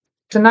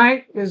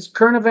tonight is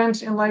current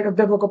events in light of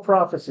biblical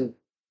prophecy.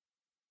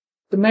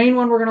 The main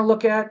one we're going to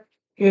look at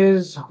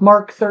is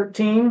Mark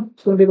 13.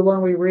 It's going to be the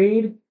one we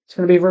read. It's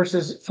going to be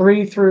verses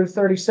 3 through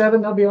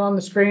 37. They'll be on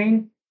the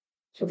screen.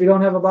 So if you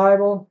don't have a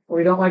Bible or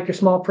you don't like your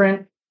small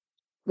print,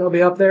 they'll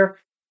be up there.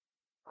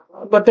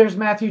 But there's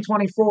Matthew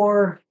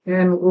 24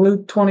 and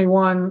Luke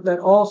 21 that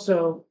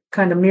also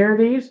kind of mirror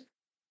these.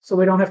 So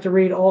we don't have to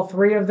read all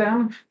three of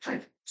them.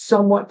 I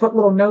somewhat put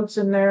little notes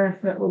in there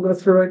that we'll go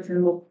through it,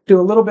 and we'll do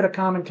a little bit of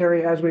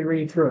commentary as we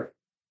read through it.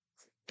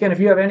 Again, if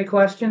you have any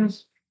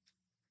questions,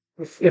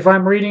 if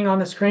I'm reading on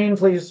the screen,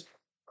 please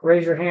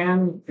raise your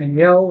hand and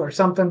yell or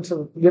something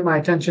to get my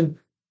attention.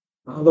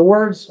 The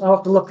words, I'll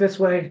have to look this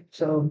way,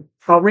 so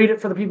I'll read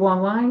it for the people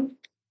online,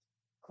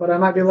 but I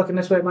might be looking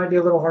this way. It might be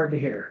a little hard to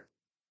hear.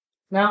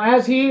 Now,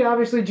 as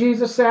obviously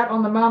Jesus sat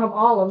on the Mount of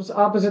Olives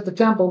opposite the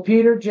temple,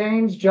 Peter,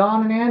 James,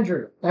 John, and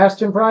Andrew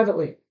asked him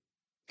privately,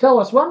 "Tell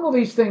us, when will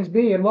these things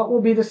be, and what will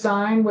be the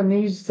sign when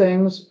these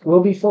things will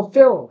be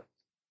fulfilled?"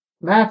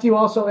 Matthew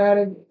also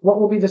added,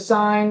 "What will be the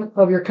sign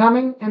of your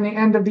coming and the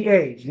end of the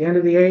age?" The end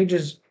of the age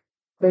is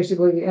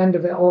basically the end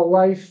of all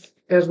life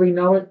as we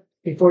know it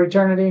before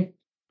eternity,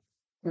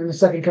 and the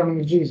second coming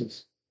of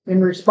Jesus.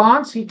 In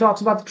response, he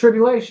talks about the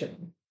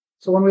tribulation.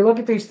 So when we look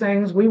at these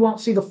things, we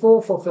won't see the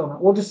full fulfillment.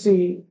 We'll just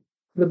see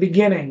the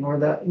beginning or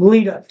the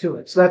lead up to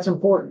it. So that's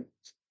important.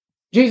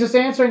 Jesus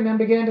answering them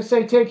began to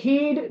say, "Take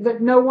heed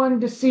that no one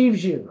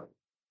deceives you."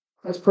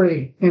 That's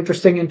pretty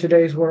interesting in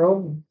today's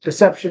world.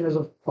 Deception is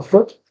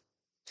afoot.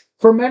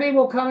 "For many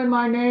will come in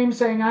my name,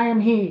 saying, 'I am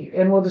he,'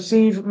 and will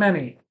deceive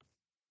many.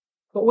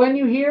 But when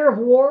you hear of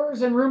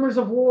wars and rumors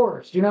of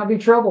wars, do not be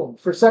troubled,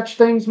 for such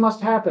things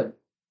must happen.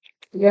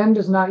 The end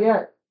is not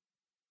yet.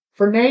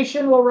 For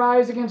nation will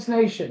rise against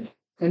nation,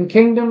 and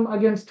kingdom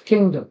against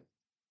kingdom."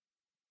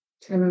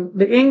 In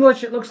the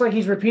English, it looks like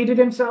he's repeated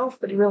himself,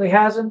 but he really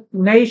hasn't.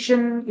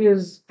 Nation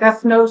is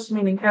ethnos,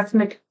 meaning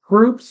ethnic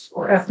groups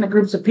or ethnic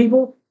groups of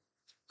people.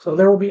 So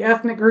there will be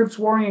ethnic groups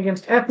warring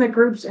against ethnic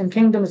groups, and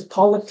kingdom is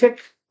politic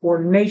or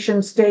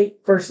nation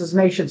state versus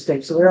nation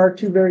state. So there are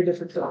two very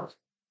different things.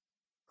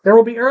 There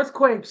will be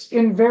earthquakes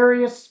in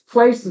various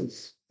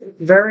places.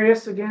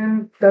 Various,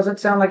 again, doesn't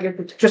sound like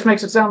it just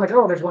makes it sound like,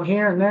 oh, there's one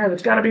here and there.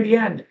 That's got to be the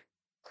end.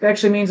 It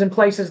actually means in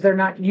places they're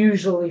not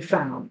usually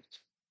found.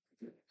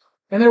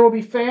 And there will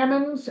be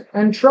famines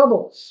and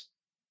troubles.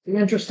 The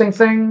interesting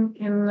thing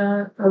in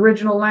the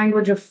original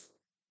language of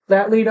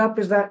that lead up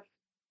is that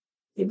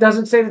it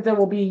doesn't say that there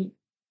will be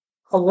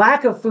a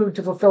lack of food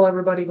to fulfill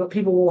everybody, but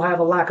people will have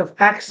a lack of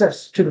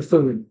access to the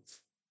food.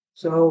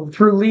 So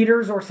through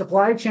leaders or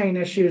supply chain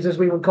issues, as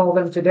we would call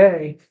them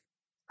today,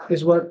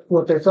 is what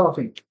they're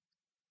talking.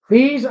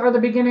 "These are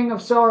the beginning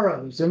of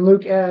sorrows," and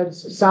Luke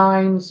adds,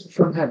 "signs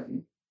from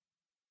heaven.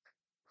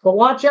 But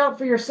watch out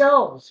for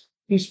yourselves."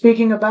 He's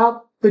speaking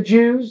about the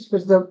Jews,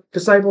 because the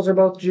disciples are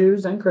both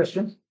Jews and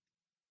Christians.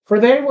 "For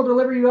they will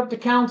deliver you up to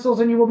councils,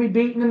 and you will be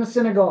beaten in the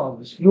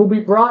synagogues. You will be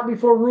brought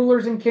before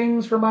rulers and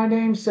kings for my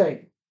name's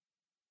sake,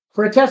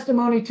 for a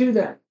testimony to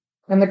them.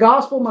 And the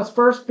gospel must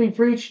first be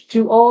preached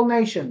to all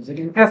nations,"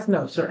 again,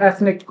 ethnos or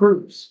ethnic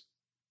groups.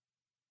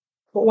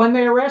 "But when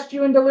they arrest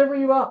you and deliver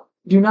you up,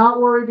 do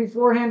not worry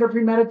beforehand or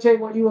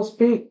premeditate what you will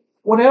speak.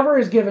 Whatever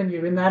is given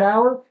you in that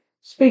hour,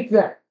 speak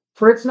that.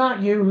 For it's not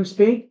you who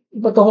speak,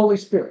 but the Holy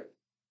Spirit.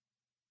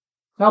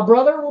 Now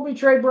brother will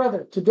betray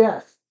brother to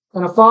death,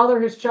 and a father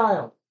his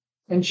child.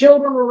 And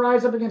children will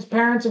rise up against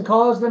parents and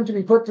cause them to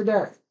be put to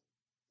death.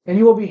 And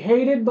you will be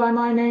hated by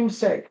my name's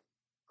sake.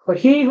 But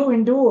he who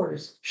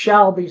endures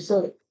shall be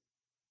saved.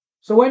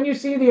 So when you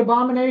see the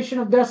abomination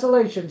of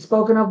desolation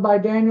spoken of by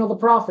Daniel the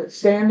prophet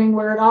standing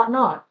where it ought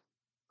not,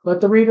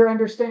 let the reader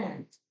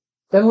understand.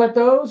 Then let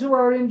those who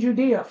are in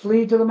Judea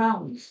flee to the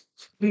mountains."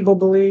 People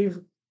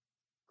believe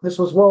this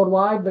was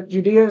worldwide, but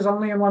Judea is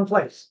only in one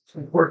place.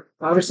 We're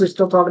obviously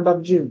still talking about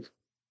the Jews.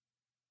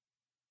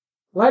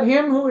 "Let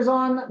him who is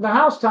on the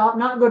housetop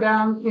not go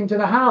down into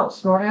the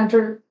house, nor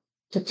enter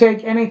to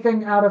take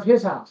anything out of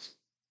his house.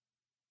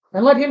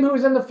 And let him who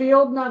is in the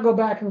field not go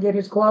back and get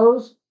his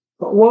clothes.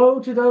 But woe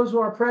to those who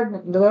are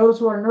pregnant and to those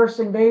who are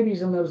nursing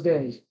babies in those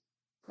days.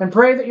 And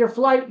pray that your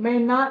flight may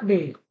not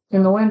be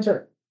in the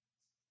winter.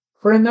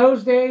 For in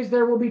those days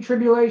there will be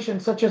tribulation,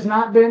 such as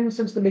not been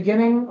since the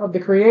beginning of the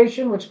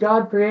creation which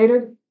God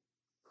created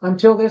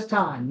until this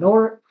time,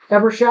 nor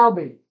ever shall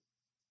be.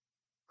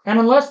 And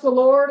unless the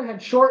Lord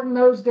had shortened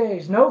those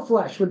days, no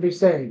flesh would be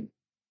saved.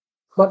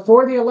 But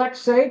for the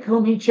elect's sake,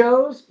 whom he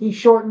chose, he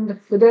shortened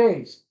the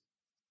days.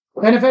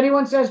 And if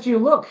anyone says to you,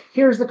 'Look,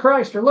 here's the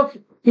Christ,' or 'Look,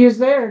 he is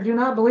there,' do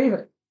not believe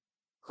it.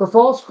 For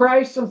false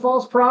Christs and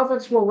false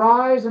prophets will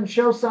rise and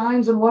show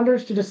signs and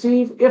wonders to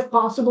deceive, if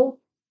possible,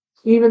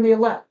 even the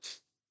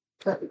elect."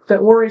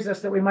 That worries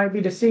us that we might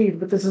be deceived,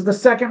 but this is the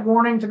second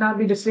warning to not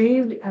be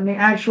deceived, and the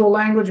actual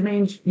language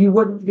means you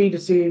wouldn't be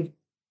deceived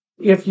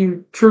if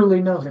you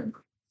truly know him.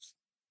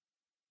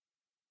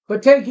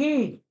 "But take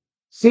heed.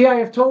 See, I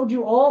have told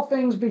you all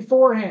things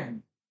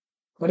beforehand.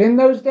 But in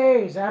those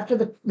days,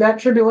 after that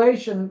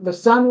tribulation, the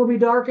sun will be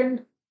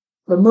darkened,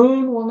 the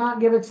moon will not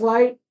give its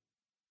light,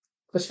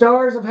 The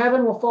stars of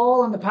heaven will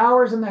fall, and the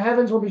powers in the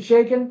heavens will be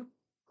shaken.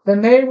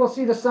 Then they will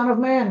see the Son of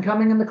Man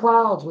coming in the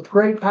clouds with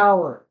great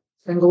power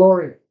and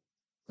glory.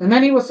 And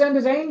then he will send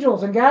his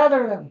angels and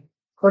gather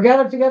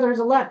together his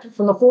elect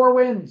from the four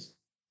winds,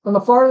 from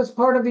the farthest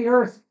part of the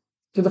earth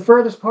to the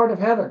furthest part of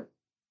heaven.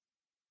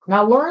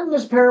 Now learn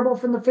this parable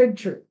from the fig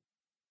tree.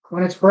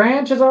 When its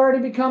branch has already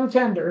become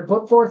tender and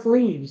put forth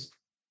leaves,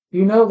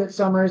 you know that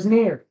summer is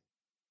near.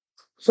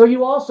 So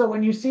you also,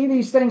 when you see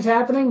these things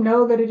happening,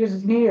 know that it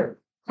is near,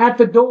 at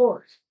the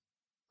doors.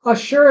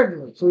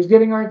 Assuredly, so he's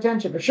getting our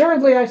attention.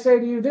 Assuredly, I say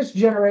to you, this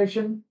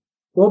generation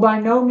will by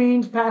no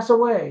means pass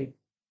away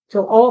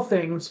till all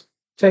things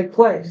take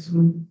place.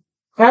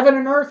 Heaven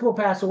and earth will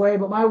pass away,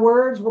 but my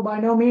words will by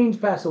no means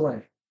pass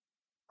away.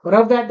 But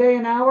of that day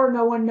and hour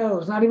no one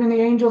knows, not even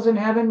the angels in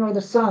heaven nor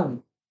the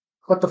Son,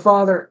 but the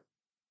Father.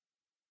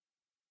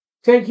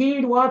 Take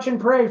heed, watch and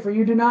pray, for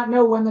you do not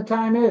know when the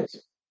time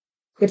is.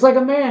 It's like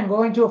a man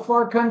going to a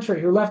far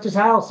country who left his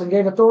house and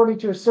gave authority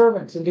to his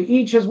servants and to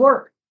each his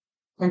work,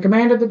 and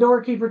commanded the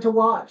doorkeeper to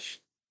watch.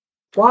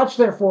 Watch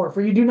therefore,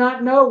 for you do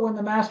not know when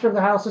the master of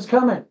the house is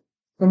coming,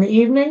 in the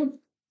evening,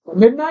 or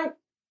midnight,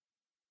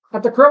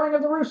 at the crowing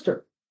of the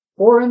rooster,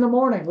 or in the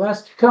morning,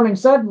 lest coming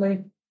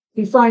suddenly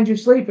he find you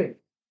sleeping.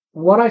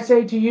 And what I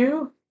say to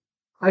you,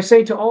 I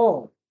say to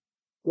all,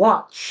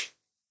 watch.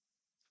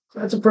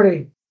 That's a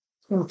pretty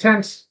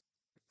intense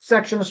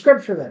section of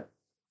scripture there.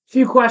 A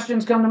few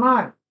questions come to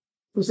mind.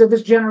 We said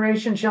this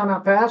generation shall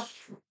not pass.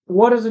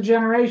 What is a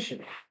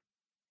generation?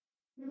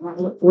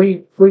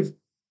 We've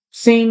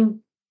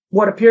seen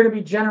what appear to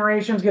be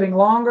generations getting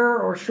longer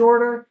or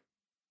shorter,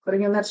 but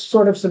again, that's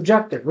sort of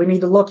subjective. We need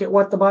to look at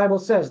what the Bible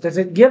says. Does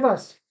it give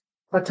us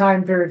a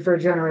time period for a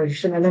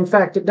generation? And in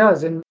fact, it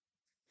does.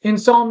 In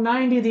Psalm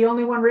 90, the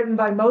only one written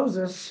by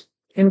Moses,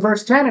 in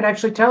verse 10, it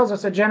actually tells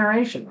us a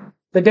generation.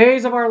 The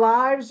days of our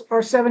lives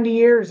are 70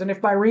 years, and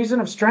if by reason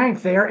of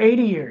strength they are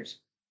 80 years.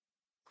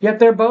 Yet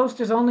their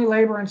boast is only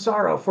labor and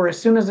sorrow, for as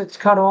soon as it's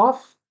cut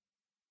off,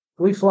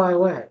 we fly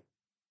away.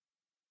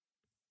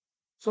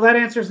 So that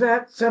answers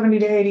that, 70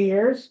 to 80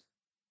 years.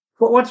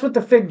 But what's with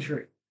the fig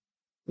tree?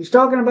 He's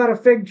talking about a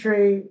fig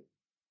tree.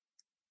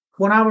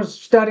 When I was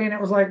studying,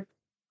 it was like,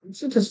 it's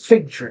just a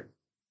fig tree.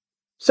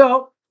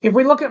 So if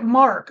we look at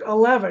Mark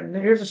 11,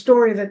 here's a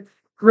story that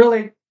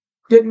really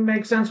didn't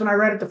make sense when I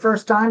read it the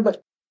first time,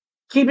 but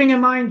keeping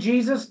in mind,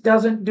 Jesus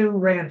doesn't do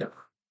random.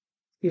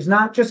 He's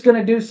not just going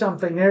to do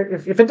something.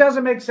 If it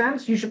doesn't make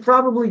sense, you should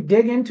probably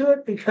dig into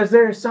it because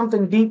there is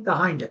something deep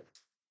behind it.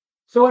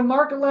 So in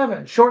Mark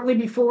 11, shortly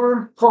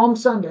before Palm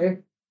Sunday,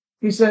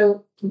 he said,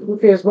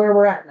 is where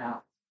we're at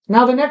now.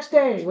 Now the next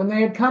day, when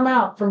they had come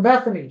out from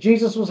Bethany,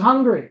 Jesus was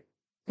hungry,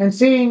 and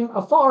seeing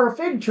afar a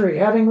fig tree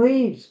having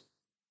leaves,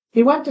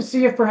 he went to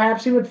see if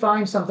perhaps he would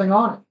find something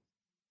on it.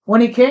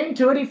 When he came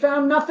to it, he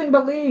found nothing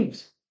but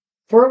leaves,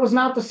 for it was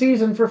not the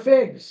season for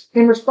figs.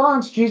 In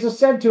response, Jesus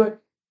said to it,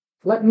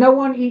 let no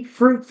one eat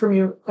fruit from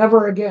you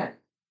ever again.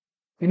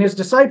 And his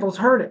disciples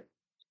heard it.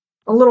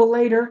 A little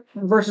later,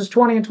 in verses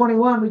 20 and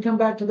 21, we come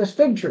back to this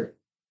fig tree.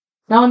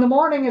 Now in the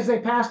morning, as they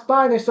passed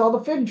by, they saw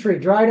the fig tree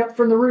dried up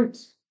from the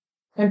roots.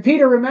 And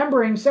Peter,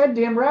 remembering, said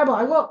to him,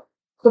 Rabbi, look,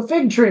 the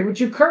fig tree which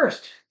you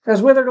cursed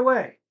has withered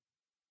away.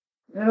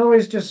 It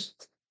always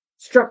just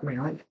struck me.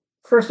 Like,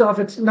 first off,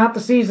 it's not the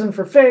season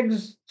for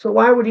figs, so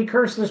why would he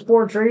curse this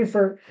poor tree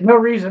for no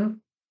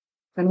reason?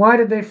 And why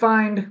did they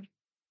find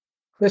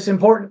this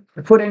important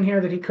to put in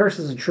here that he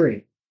curses a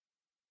tree?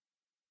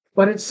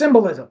 But it's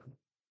symbolism.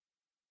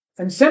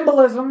 And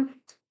symbolism,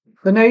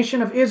 the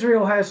nation of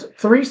Israel has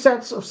three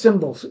sets of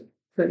symbols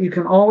that you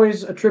can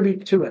always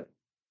attribute to it.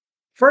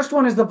 First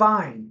one is the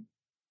vine.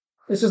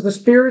 This is the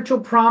spiritual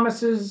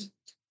promises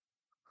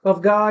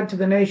of God to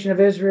the nation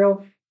of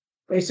Israel.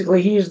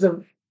 Basically, he is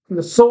the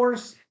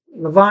source.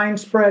 The vine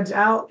spreads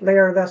out. They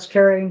are thus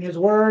carrying his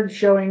word,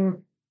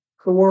 showing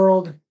the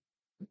world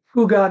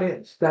who God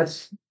is.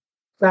 That's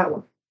that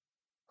one.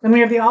 Then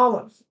we have the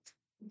olive.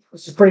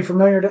 This is pretty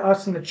familiar to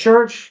us in the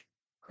church.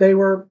 They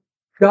were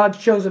God's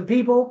chosen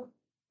people.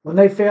 When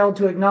they failed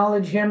to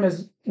acknowledge him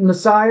as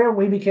Messiah,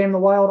 we became the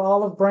wild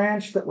olive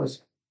branch that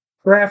was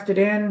grafted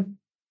in.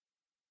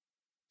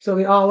 So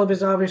the olive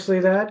is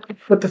obviously that.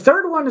 But the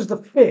third one is the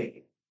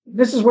fig.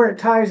 This is where it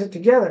ties it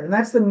together. And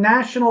that's the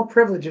national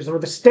privileges or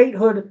the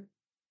statehood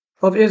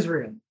of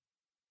Israel.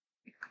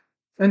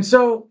 And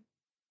so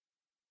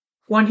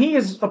when he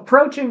is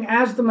approaching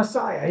as the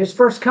Messiah, his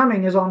first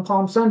coming is on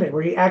Palm Sunday,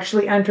 where he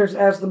actually enters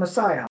as the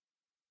Messiah.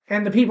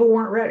 And the people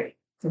weren't ready.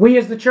 We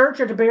as the church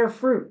are to bear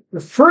fruit. The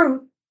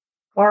fruit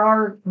are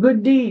our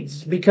good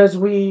deeds because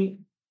of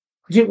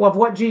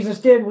what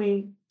Jesus did,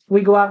 we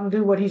go out and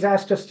do what he's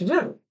asked us to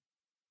do.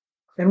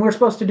 And we're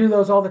supposed to do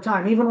those all the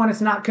time, even when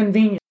it's not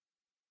convenient.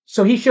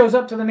 So he shows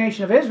up to the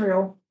nation of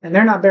Israel, and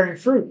they're not bearing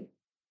fruit.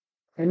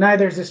 And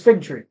neither is this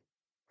fig tree.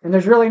 And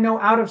there's really no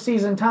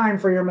out-of-season time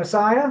for your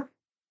Messiah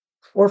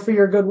or for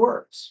your good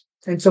works.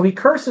 And so he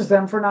curses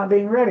them for not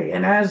being ready.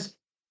 And as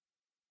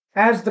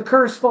the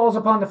curse falls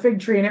upon the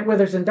fig tree and it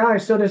withers and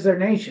dies, so does their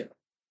nation.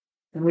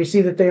 And we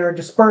see that they are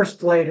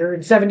dispersed later.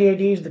 In 70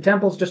 AD, the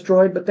temple's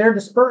destroyed, but they're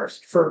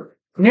dispersed for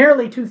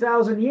nearly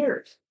 2,000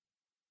 years.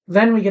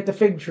 Then we get the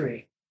fig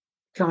tree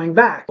coming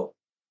back.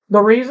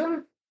 The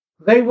reason?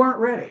 They weren't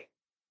ready.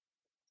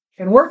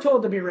 And we're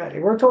told to be ready.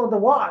 We're told to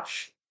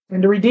watch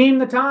and to redeem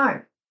the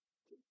time.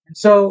 And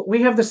so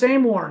we have the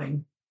same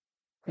warning,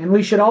 and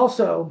we should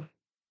also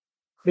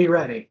be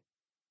ready.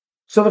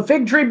 So the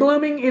fig tree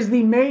blooming is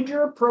the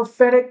major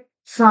prophetic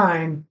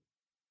sign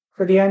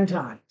for the end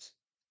times.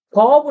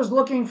 Paul was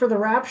looking for the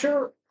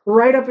rapture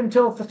right up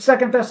until 2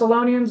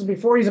 Thessalonians,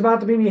 before he's about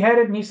to be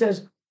beheaded, and he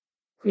says,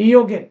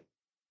 you'll get it.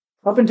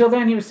 Up until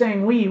then, he was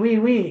saying,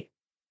 we.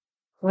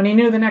 When he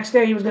knew the next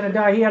day he was going to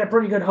die, he had a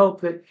pretty good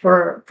hope that,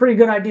 or a pretty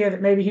good idea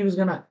that maybe he was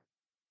going to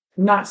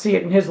not see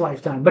it in his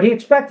lifetime. But he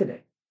expected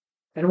it.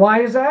 And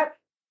why is that?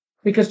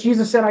 Because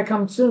Jesus said, I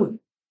come soon.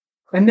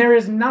 And there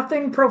is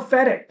nothing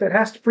prophetic that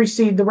has to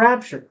precede the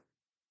rapture.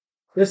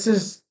 This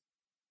is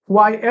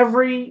why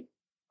every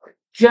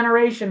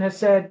generation has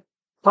said,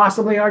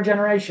 possibly our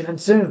generation, and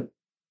soon.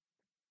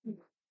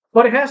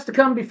 But it has to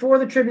come before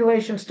the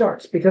tribulation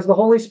starts, because the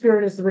Holy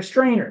Spirit is the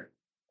restrainer.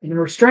 And the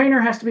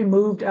restrainer has to be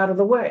moved out of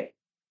the way.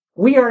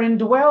 We are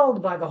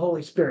indwelled by the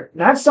Holy Spirit.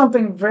 That's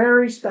something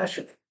very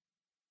special.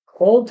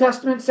 Old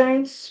Testament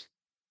saints,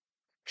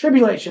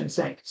 tribulation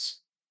saints.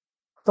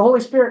 The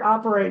Holy Spirit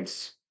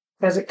operates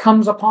as it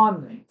comes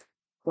upon them.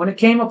 When it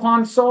came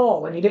upon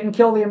Saul and he didn't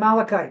kill the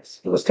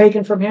Amalekites, it was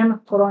taken from him,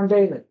 put on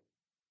David.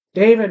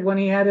 David, when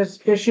he had his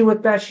issue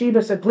with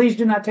Bathsheba, said, please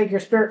do not take your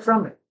spirit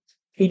from it.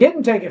 He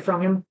didn't take it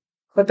from him,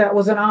 but that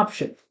was an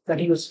option that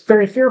he was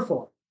very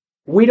fearful.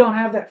 We don't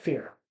have that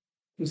fear.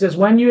 He says,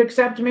 when you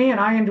accept me and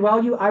I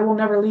indwell you, I will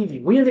never leave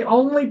you. We are the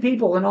only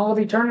people in all of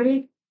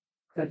eternity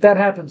that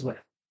happens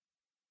with.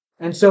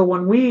 And so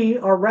when we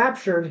are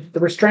raptured, the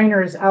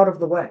restrainer is out of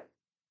the way.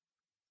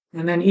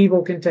 And then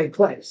evil can take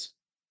place.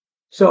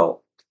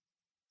 So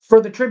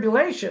for the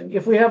tribulation,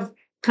 if we have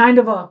kind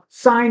of a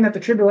sign that the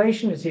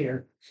tribulation is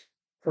here,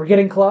 we're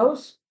getting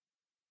close,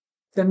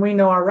 then we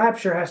know our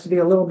rapture has to be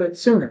a little bit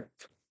sooner.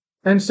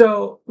 And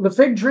so the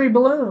fig tree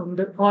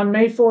bloomed on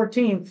May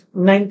 14th,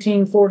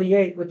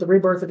 1948, with the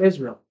rebirth of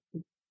Israel.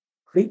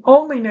 The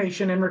only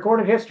nation in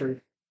recorded history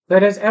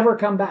that has ever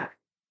come back,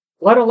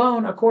 let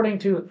alone according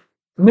to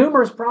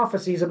numerous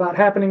prophecies about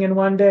happening in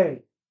one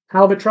day,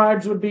 how the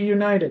tribes would be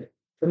united,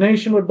 the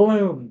nation would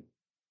bloom,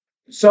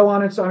 so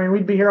on and so on. I mean,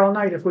 we'd be here all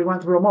night if we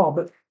went through them all,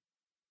 but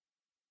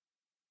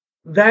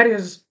that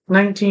is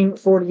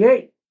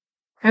 1948.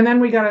 And then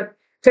we got to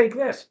take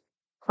this.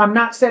 I'm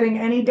not setting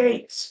any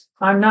dates.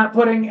 I'm not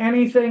putting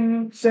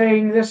anything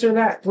saying this or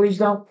that. Please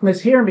don't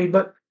mishear me.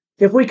 But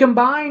if we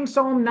combine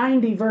Psalm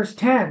 90, verse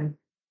 10,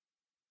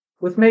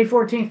 with May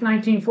 14th,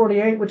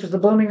 1948, which is the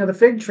blooming of the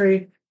fig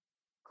tree,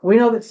 we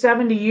know that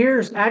 70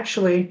 years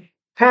actually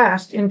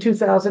passed in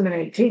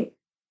 2018,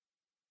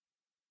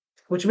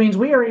 which means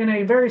we are in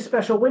a very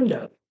special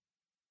window.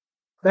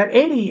 That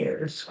 80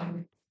 years,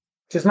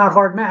 which is not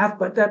hard math,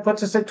 but that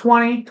puts us at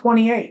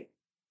 2028.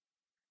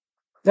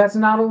 That's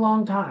not a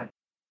long time.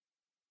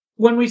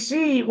 When we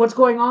see what's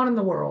going on in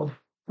the world,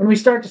 when we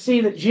start to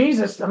see that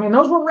Jesus, I mean,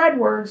 those were red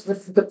words,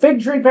 the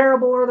fig tree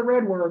parable are the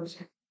red words.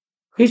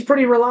 He's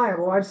pretty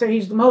reliable. I'd say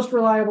he's the most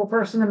reliable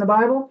person in the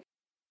Bible.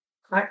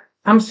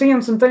 I'm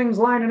seeing some things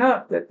lining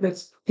up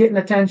that's getting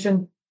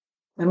attention,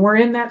 and we're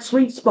in that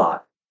sweet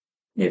spot,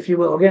 if you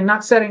will. Again,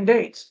 not setting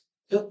dates.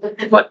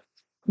 But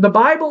the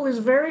Bible is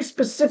very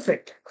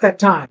specific at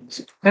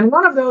times. And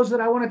one of those that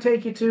I want to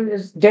take you to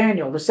is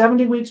Daniel, the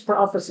 70 weeks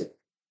prophecy.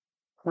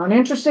 Now, an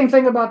interesting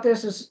thing about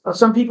this is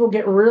some people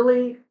get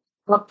really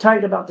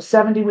uptight about the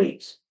 70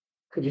 weeks.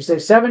 Could you say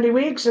 70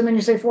 weeks and then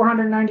you say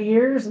 490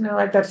 years? And they're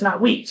like, that's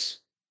not weeks.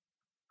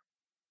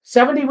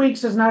 70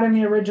 weeks is not in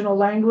the original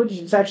language.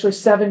 It's actually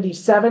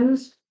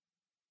 77s.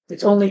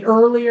 It's only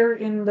earlier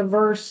in the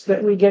verse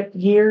that we get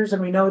years,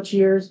 and we know it's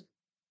years.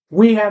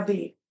 We have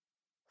the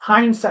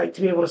hindsight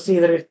to be able to see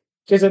that it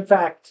is, in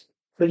fact,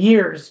 the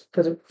years,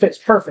 because it fits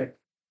perfect.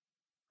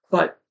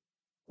 But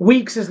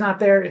weeks is not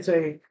there. It's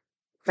a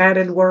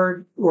added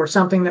word or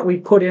something that we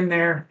put in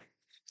there.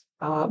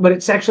 But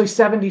it's actually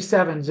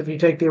 77s if you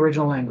take the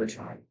original language.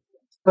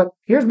 But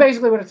here's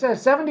basically what it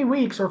says. 70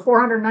 weeks or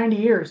 490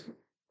 years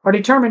are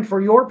determined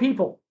for your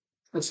people.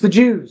 That's the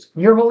Jews,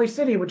 your holy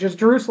city, which is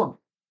Jerusalem.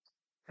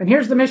 And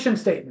here's the mission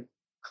statement.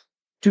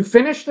 To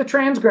finish the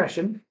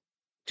transgression,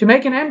 to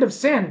make an end of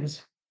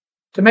sins,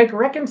 to make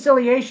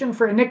reconciliation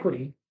for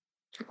iniquity,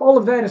 all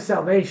of that is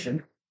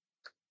salvation,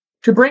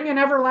 to bring in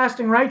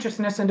everlasting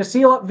righteousness and to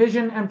seal up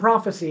vision and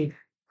prophecy,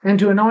 and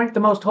to anoint the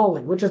most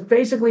holy, which is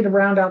basically to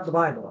round out the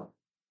Bible.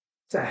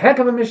 It's a heck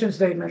of a mission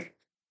statement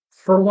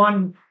for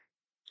one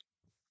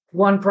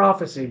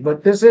prophecy,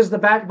 but this is the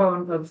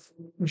backbone of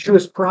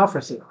Jewish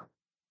prophecy.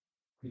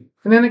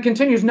 And then it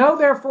continues, know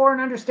therefore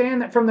and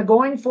understand that from the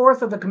going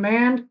forth of the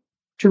command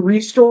to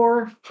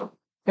restore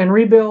and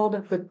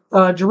rebuild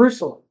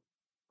Jerusalem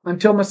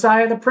until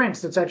Messiah the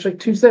Prince, that's actually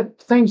two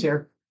things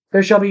here,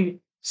 there shall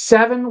be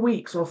 7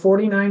 weeks or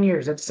 49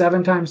 years, that's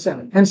 7 times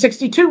 7, and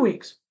 62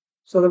 weeks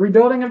So the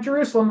rebuilding of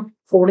Jerusalem,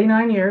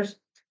 49 years,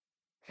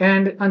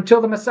 and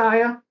until the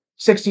Messiah,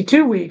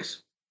 62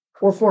 weeks,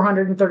 or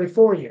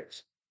 434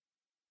 years.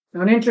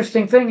 Now, an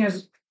interesting thing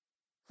is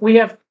we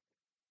have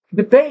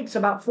debates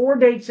about 4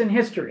 dates in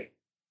history.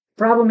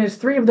 Problem is,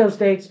 3 of those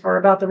dates are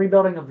about the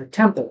rebuilding of the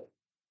temple.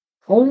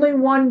 Only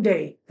 1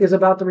 date is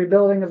about the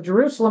rebuilding of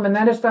Jerusalem, and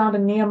that is found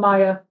in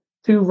Nehemiah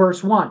 2,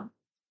 verse 1.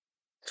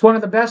 It's one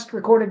of the best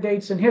recorded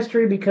dates in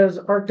history because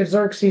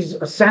Artaxerxes'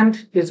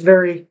 ascent is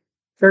very,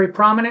 very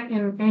prominent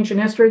in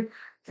ancient history.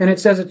 And it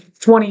says it's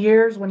 20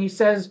 years. When he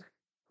says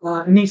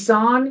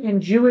Nisan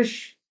in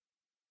Jewish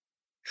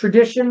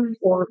tradition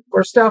or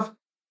stuff,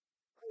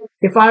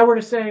 if I were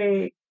to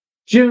say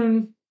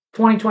June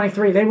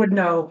 2023, they would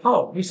know,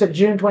 oh, he said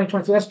June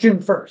 2023. That's June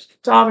 1st.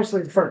 It's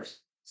obviously the 1st.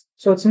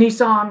 So it's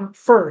Nisan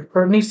 1st,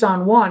 or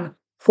Nisan 1,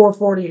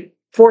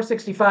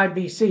 465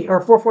 BC, or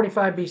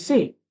 445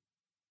 BC.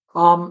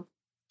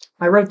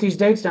 I wrote these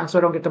dates down so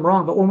I don't get them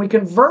wrong, but when we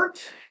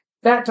convert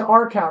that to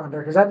our calendar,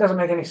 because that doesn't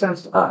make any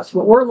sense to us,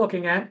 what we're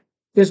looking at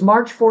is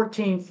March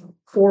 14th,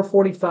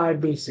 445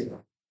 BC.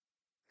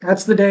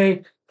 That's the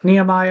day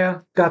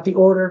Nehemiah got the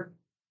order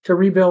to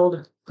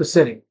rebuild the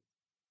city.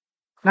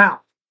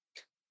 Now,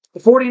 the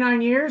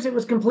 49 years, it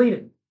was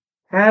completed,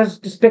 as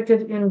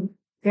depicted in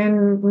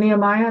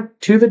Nehemiah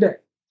to the day.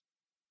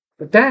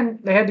 But then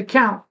they had to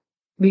count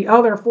the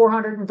other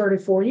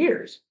 434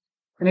 years.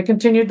 And it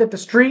continued that the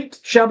street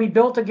shall be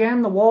built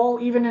again, the wall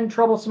even in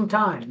troublesome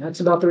time.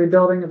 That's about the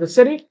rebuilding of the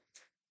city.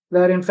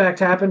 That in fact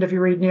happened if you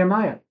read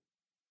Nehemiah.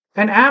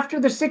 And after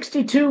the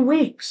 62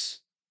 weeks,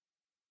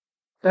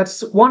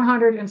 that's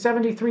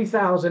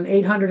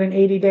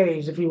 173,880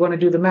 days if you want to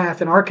do the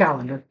math in our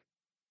calendar,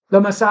 the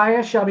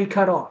Messiah shall be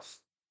cut off.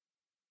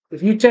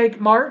 If you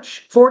take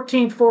March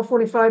 14th,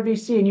 445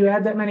 BC, and you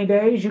add that many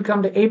days, you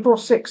come to April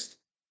 6th,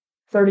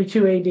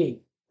 32 AD,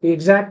 the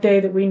exact day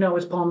that we know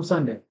as Palm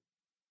Sunday,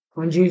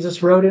 when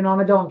Jesus rode in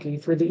on a donkey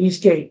through the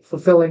east gate,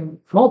 fulfilling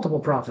multiple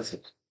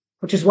prophecies.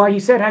 Which is why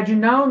he said, had you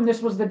known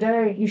this was the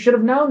day, you should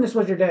have known this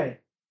was your day,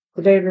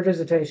 the day of your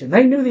visitation.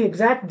 They knew the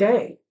exact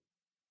day.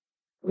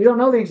 We don't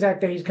know the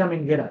exact day he's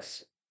coming to get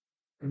us.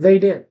 They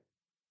did.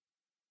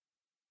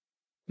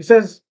 He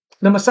says,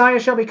 the Messiah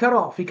shall be cut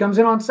off. He comes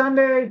in on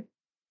Sunday,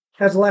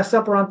 has the Last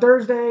Supper on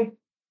Thursday.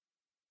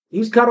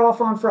 He's cut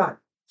off on Friday.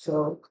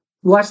 So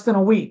less than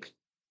a week.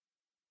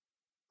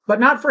 But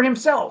not for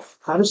himself.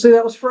 Obviously,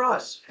 that was for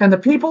us. And the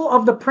people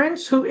of the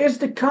prince who is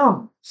to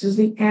come, this is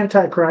the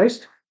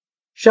Antichrist,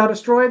 shall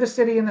destroy the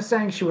city and the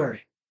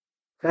sanctuary.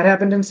 That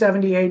happened in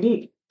 70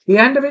 AD. The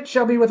end of it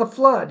shall be with a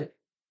flood.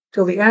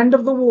 Till the end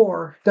of the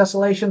war,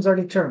 desolations are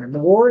determined. The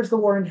war is the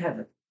war in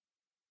heaven.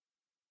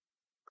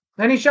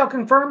 Then he shall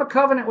confirm a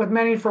covenant with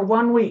many for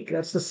 1 week.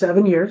 That's the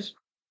 7 years.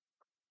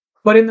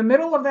 But in the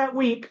middle of that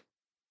week,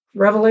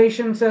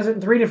 Revelation says it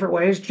in 3 different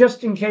ways.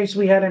 Just in case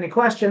we had any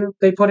question,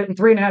 they put it in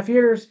 3.5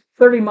 years,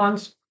 30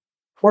 months,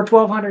 or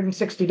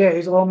 1,260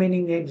 days, all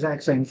meaning the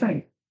exact same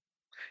thing.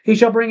 He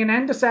shall bring an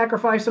end to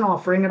sacrifice and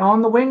offering, and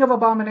on the wing of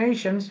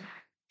abominations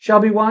shall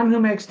be one who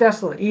makes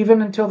desolate,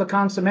 even until the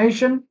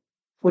consummation,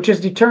 which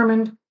is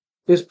determined,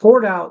 is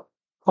poured out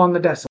on the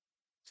desolate.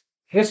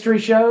 History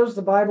shows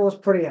the Bible is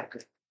pretty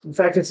accurate. In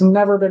fact, it's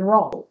never been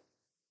wrong.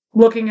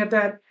 Looking at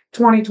that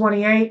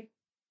 2028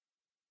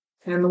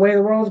 and the way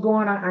the world's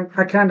going,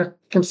 I kind of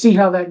can see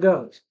how that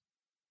goes.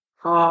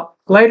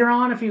 Later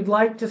on, if you'd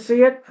like to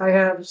see it, I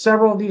have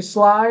several of these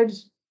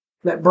slides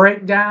that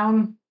break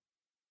down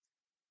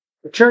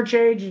the church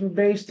age and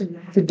based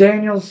to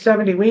Daniel's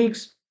 70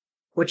 weeks.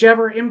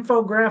 Whichever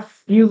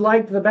infograph you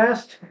like the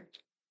best,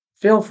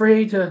 feel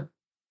free to,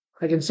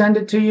 I can send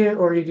it to you,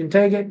 or you can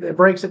take it. It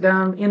breaks it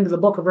down into the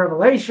book of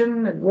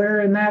Revelation and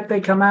where in that they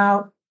come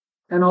out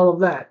and all of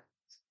that.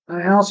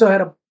 I also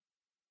had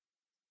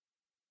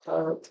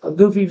a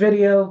goofy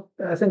video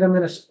that I think I'm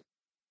going to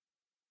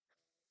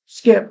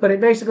skip, but it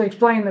basically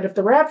explained that if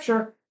the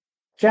rapture,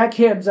 Jack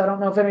Hibbs, I don't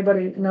know if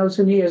anybody knows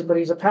who he is, but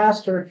he's a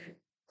pastor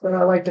that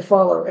I like to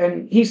follow.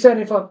 And he said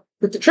if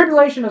the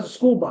tribulation is a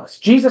school bus,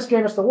 Jesus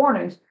gave us the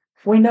warnings,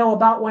 we know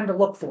about when to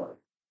look for it.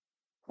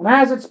 And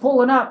as it's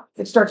pulling up,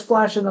 it starts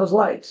flashing those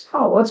lights.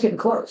 Oh, well, it's getting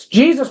close.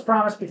 Jesus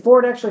promised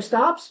before it actually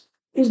stops,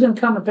 he's going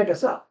to come and pick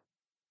us up.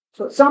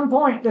 So at some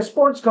point, the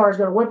sports car is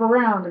going to whip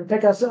around and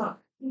pick us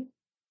up.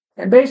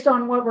 And based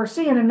on what we're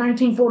seeing in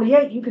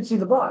 1948, you could see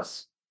the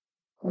bus.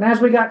 And as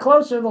we got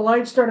closer, the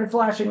lights started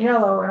flashing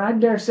yellow, and I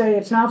dare say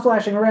it's now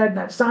flashing red, and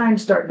that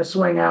sign's starting to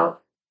swing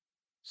out.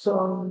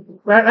 So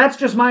that's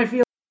just my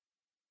feeling.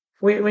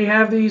 We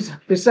have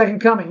the second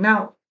coming.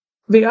 Now,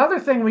 the other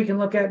thing we can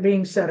look at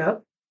being set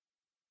up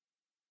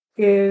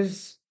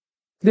is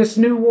this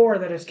new war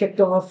that has kicked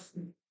off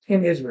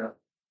in Israel.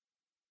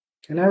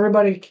 And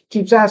everybody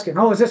keeps asking,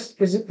 oh, is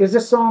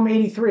this Psalm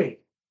 83?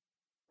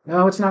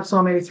 No, it's not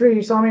Psalm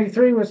 83. Psalm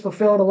 83 was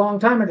fulfilled a long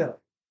time ago.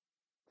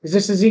 Is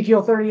this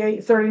Ezekiel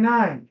 38,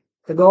 39,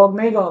 the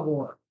Gog-Magog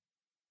war?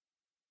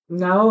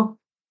 No.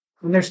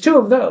 And there's 2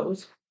 of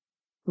those.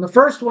 And the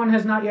first one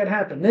has not yet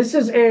happened. This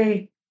is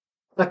a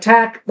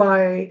attack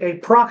by a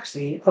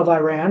proxy of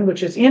Iran,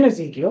 which is in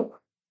Ezekiel.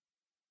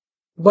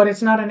 but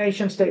it's not a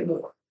nation-state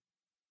war.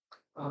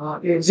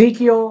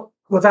 Ezekiel,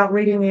 without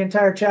reading the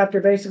entire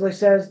chapter, basically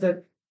says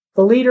that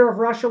the leader of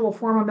Russia will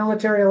form a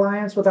military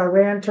alliance with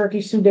Iran,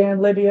 Turkey,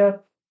 Sudan, Libya.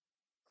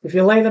 If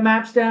you lay the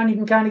maps down, you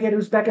can kind of get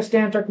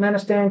Uzbekistan,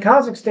 Turkmenistan,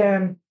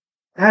 Kazakhstan,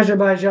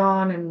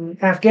 Azerbaijan,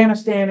 and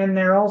Afghanistan in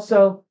there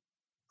also.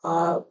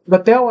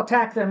 But they'll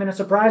attack them in a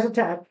surprise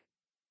attack.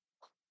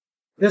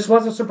 This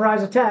was a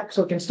surprise attack,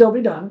 so it can still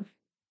be done.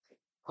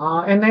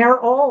 And they are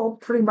all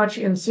pretty much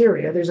in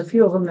Syria. There's a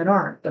few of them that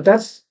aren't, but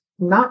that's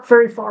not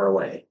very far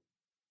away.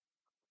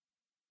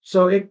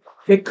 So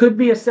it could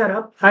be a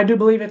setup. I do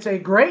believe it's a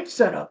great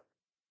setup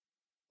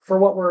for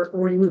what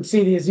we would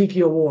see the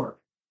Ezekiel war.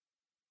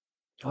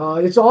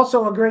 It's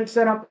also a great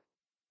setup.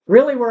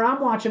 Really, where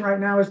I'm watching right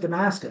now is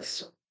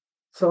Damascus.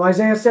 So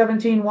Isaiah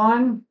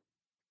 17:1.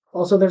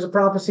 Also, there's a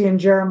prophecy in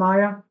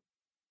Jeremiah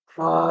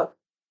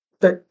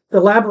that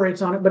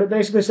elaborates on it, but it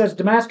basically says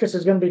Damascus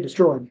is going to be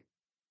destroyed.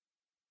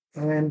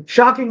 And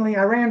shockingly,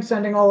 Iran's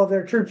sending all of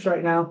their troops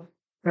right now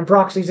and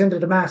proxies into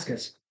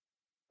Damascus.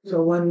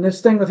 So when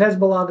this thing with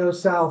Hezbollah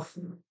goes south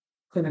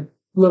in a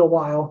little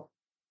while,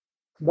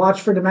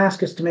 watch for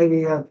Damascus to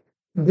maybe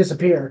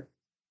disappear.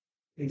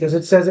 Because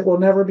it says it will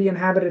never be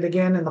inhabited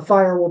again, and the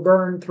fire will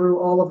burn through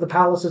all of the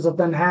palaces of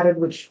Ben Hadad,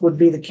 which would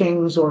be the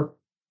kings, or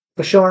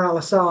Bashar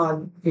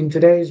al-Assad in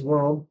today's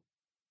world,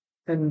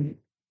 and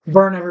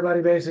burn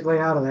everybody basically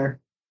out of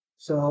there.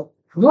 So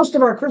most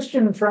of our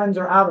Christian friends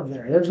are out of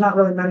there. There's not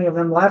really many of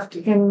them left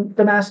in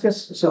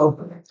Damascus.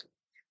 So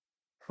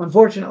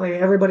unfortunately,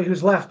 everybody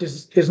who's left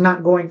is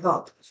not going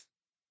up,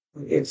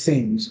 it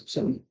seems.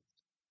 So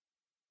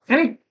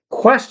any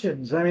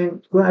questions? I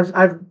mean,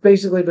 I've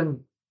basically been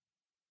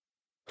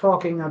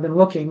talking. I've been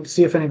looking to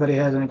see if anybody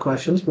has any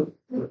questions. But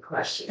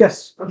Question.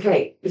 yes.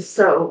 Okay,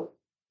 so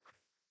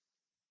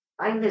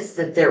I missed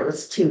that there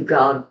was 2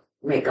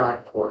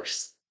 Magog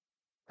wars.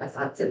 I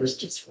thought there was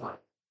just one.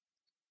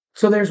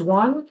 So there's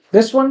one,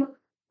 this one,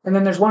 and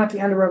then there's one at the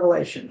end of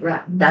Revelation.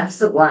 Right, that's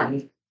the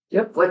one.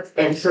 Yep.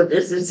 And so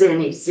this is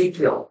in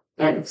Ezekiel,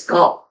 and it's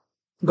called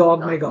Gog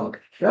Magog.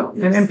 Yep.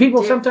 And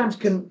people sometimes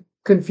can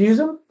confuse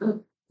them.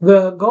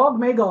 The Gog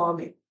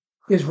Magog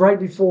is right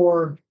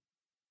before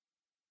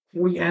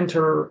we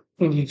enter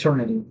into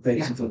eternity,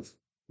 basically. Yeah.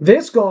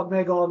 This Gog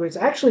Magog is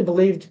actually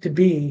believed to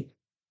be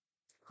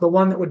the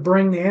one that would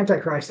bring the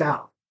Antichrist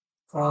out.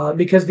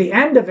 Because the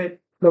end of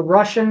it, the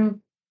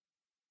Russian,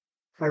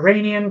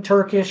 Iranian,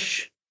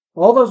 Turkish,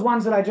 all those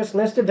ones that I just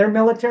listed, their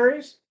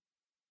militaries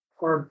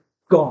are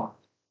gone.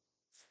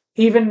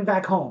 Even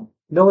back home,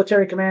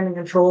 military command and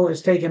control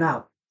is taken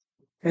out.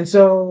 And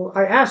so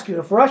I ask you,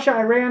 if Russia,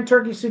 Iran,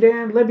 Turkey,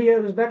 Sudan, Libya,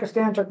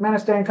 Uzbekistan,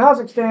 Turkmenistan,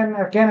 Kazakhstan,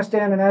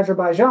 Afghanistan, and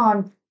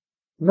Azerbaijan,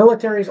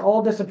 militaries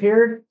all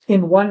disappeared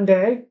in one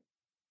day,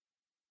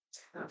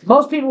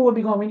 most people would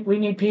be going, we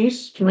need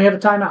peace. Can we have a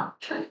timeout?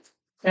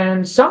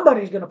 And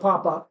somebody's going to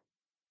pop up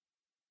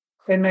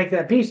and make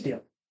that peace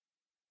deal.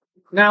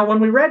 Now, when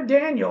we read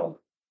Daniel,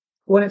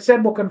 when it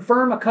said we'll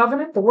confirm a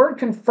covenant, the word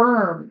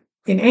confirm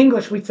in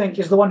English we think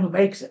is the one who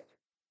makes it.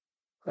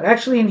 But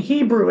actually in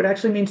Hebrew, it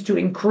actually means to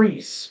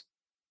increase.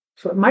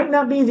 So it might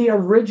not be the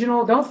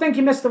original. Don't think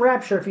you missed the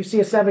rapture if you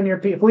see a 7-year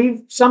peace. If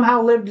we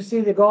somehow live to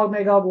see the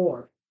Gog-Magog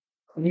war,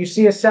 and you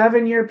see a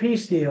 7-year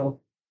peace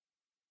deal,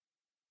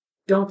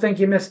 don't think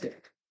you missed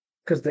it.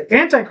 Because the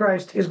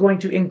Antichrist is going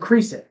to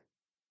increase it.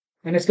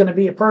 And it's going to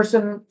be a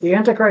person, the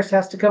Antichrist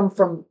has to come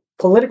from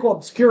political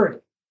obscurity.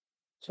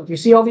 So if you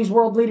see all these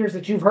world leaders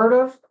that you've heard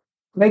of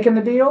making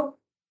the deal,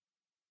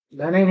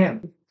 that ain't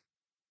him.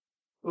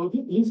 Well,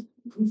 he's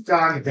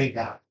Gog and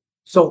Magog.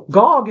 So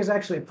Gog is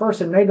actually a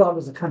person, Magog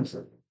is a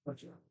country.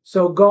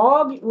 So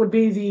Gog would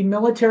be the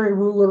military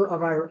ruler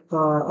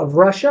of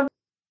Russia.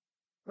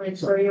 Wait,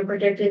 so you're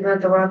predicting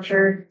that the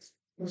rapture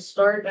will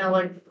start at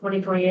like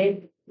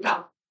 2028?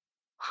 No.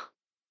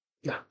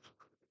 No.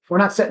 We're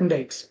not setting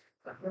dates.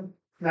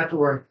 Not to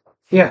worry.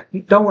 Yeah,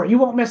 don't worry. You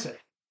won't miss it.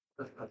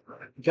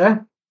 Okay?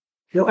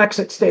 You'll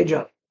exit stage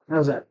up.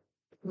 How's that?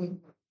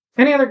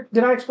 Any other,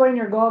 did I explain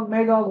your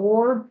Gog-Magog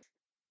war?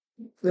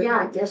 Yeah,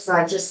 I guess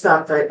I just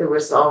thought that it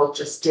was all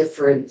just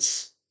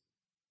different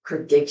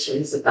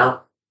predictions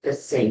about the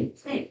same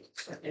thing.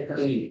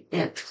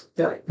 Yeah.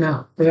 Yeah,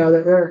 no. Yeah,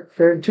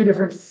 they're in 2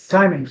 different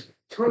timings.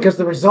 Because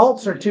the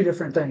results are 2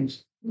 different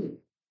things.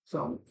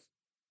 So,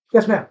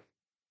 yes, ma'am.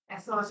 I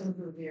saw some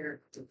of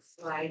your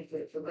slides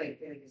that look like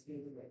they're just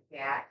using a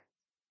cat.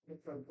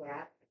 From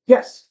that.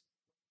 Yes,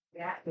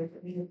 That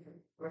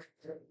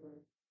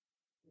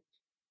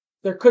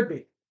there could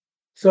be.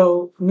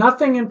 So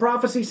nothing in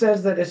prophecy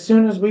says that as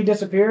soon as we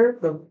disappear,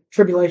 the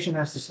tribulation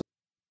has to start.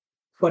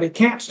 But it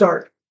can't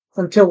start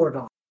until we're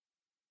gone.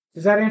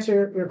 Does that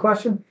answer your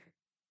question?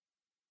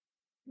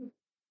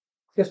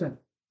 Yes, ma'am.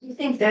 Do you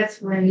think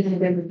that's when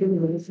they're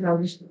doing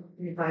this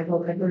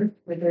revival ever?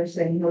 Where they're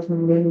saying, "Those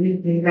when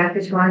the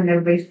rapture's gone, and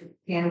everybody's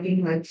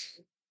panicking, like,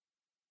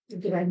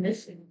 did I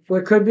miss it?" Well,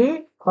 it could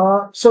be.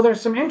 So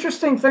there's some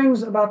interesting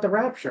things about the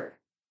rapture.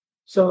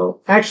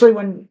 So actually,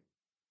 when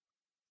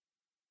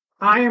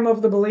I am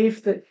of the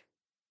belief that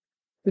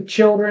the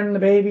children, the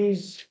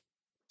babies,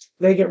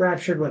 they get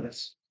raptured with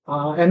us.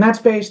 And that's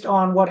based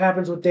on what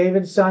happens with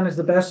David's son is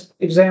the best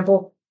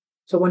example.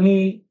 So when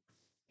he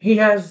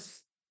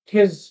has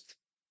his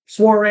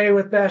soiree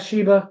with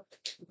Bathsheba,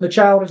 the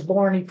child is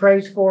born, he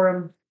prays for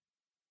him,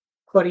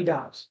 but he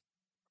dies.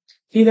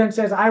 He then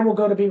says, I will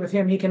go to be with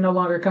him. He can no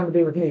longer come to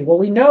be with me. Well,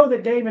 we know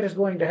that David is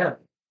going to heaven.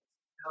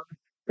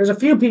 There's a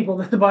few people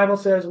that the Bible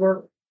says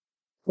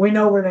we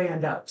know where they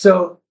end up.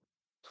 So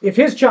if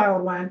his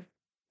child went,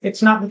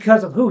 it's not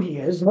because of who he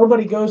is.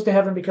 Nobody goes to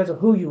heaven because of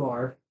who you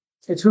are.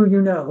 It's who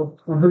you know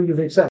and who you've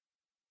accepted.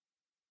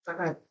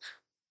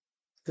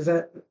 Does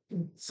that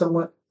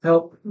somewhat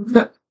help?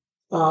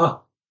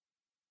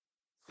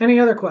 Any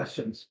other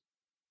questions?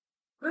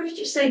 Where did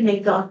you say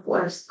Magog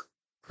was?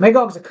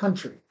 Magog's a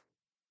country.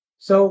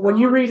 So when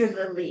you read it,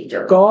 The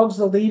leader. Gog's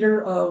the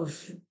leader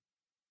of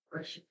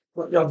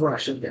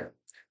Russia, yeah.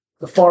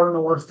 The far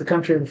north, the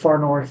country of the far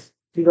north.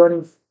 If you go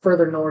any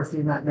further north,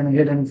 you're not going to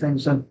hit anything.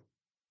 So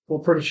we're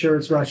pretty sure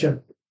it's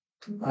Russia.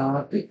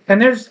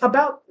 And there's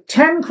about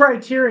 10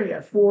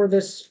 criteria for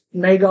this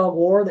Magog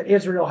war that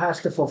Israel has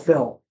to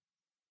fulfill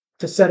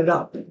to set it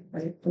up.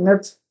 Right? And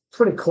that's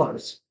pretty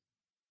close.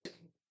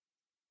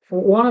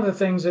 One of the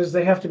things is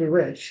they have to be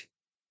rich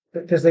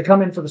because they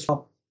come in for the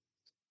swamp.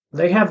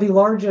 They have the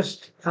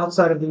largest,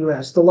 outside of the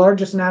U.S., the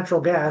largest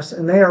natural gas,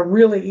 and they are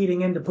really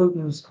eating into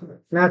Putin's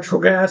natural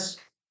gas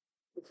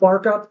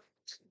markup.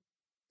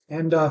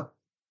 And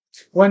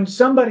when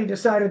somebody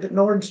decided that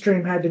Nord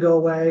Stream had to go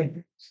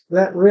away,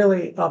 that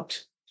really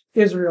upped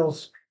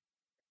Israel's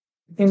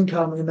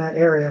income in that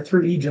area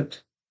through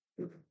Egypt.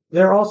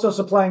 They're also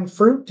supplying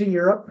fruit to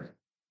Europe.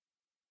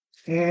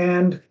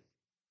 And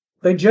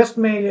they just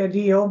made a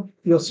deal,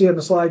 you'll see in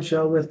the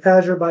slideshow, with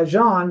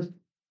Azerbaijan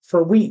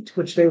for wheat,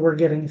 which they were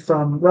getting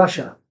from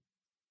Russia.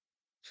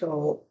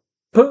 So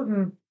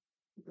Putin,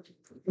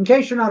 in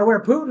case you're not aware,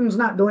 Putin's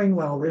not doing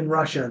well in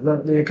Russia,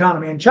 the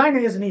economy, and China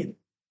isn't either.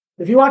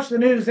 If you watch the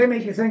news, they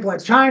make you think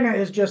like China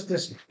is just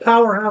this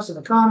powerhouse of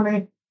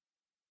economy,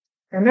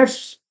 and they're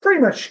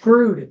pretty much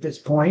screwed at this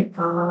point.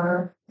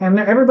 And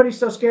everybody's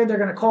so scared they're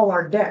going to call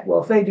our debt.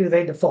 Well, if they do,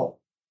 they default.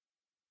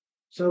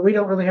 So we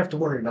don't really have to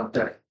worry about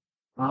that.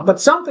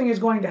 But something is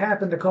going to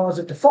happen to cause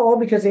it to fall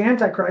because the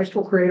Antichrist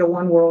will create a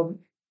one world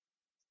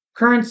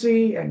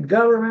currency and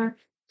government.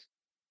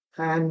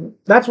 And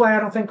that's why I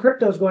don't think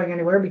crypto is going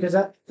anywhere, because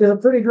that is a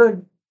pretty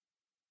good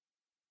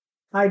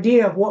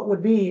idea of what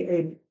would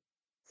be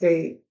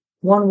a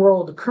one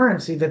world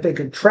currency that they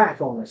could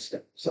track all this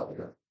stuff.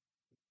 So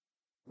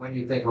When do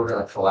you think we're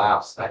going to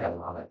collapse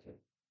economically?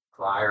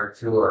 Prior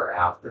to or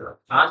after?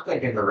 I'm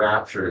thinking the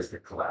rapture is the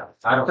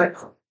collapse. I don't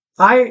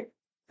know.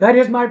 that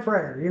is my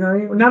prayer. You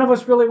know, none of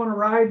us really want to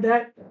ride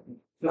that.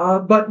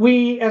 But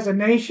we as a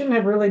nation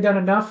have really done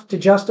enough to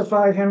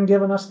justify him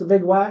giving us the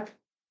big whack.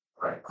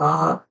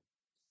 Right.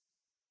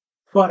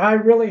 But I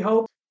really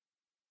hope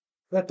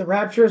that the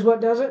rapture is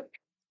what does it.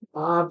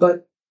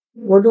 But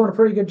we're doing a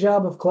pretty good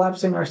job of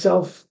collapsing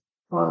ourselves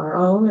on our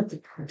own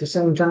at the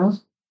same time.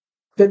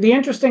 The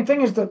interesting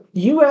thing is the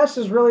U.S.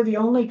 is really the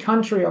only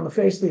country on the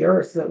face of the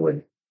earth that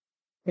would,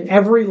 in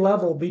every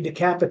level, be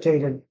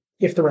decapitated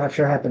if the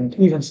rapture happened,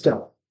 even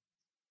still.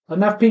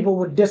 Enough people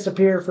would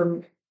disappear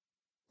from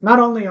not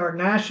only our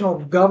national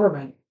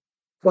government,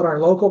 but our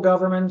local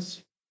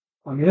governments,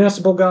 our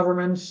municipal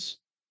governments,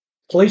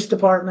 police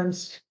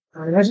departments.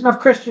 I mean, there's enough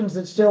Christians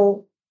that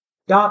still,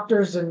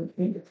 doctors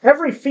and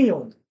every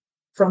field,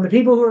 from the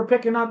people who are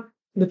picking up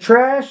the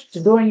trash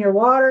to doing your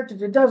water,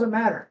 it doesn't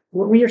matter.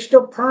 We are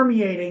still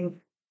permeating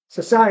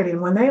society.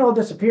 And when they all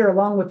disappear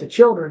along with the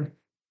children,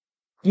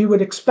 you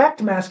would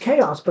expect mass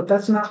chaos, but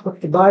that's not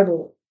what the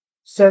Bible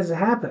says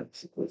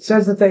happens. It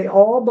says that they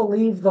all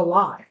believe the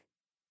lie.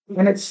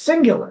 And it's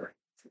singular.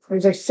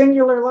 There's a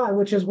singular lie,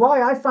 which is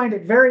why I find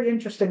it very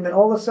interesting that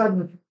all of a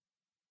sudden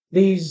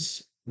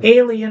these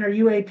alien or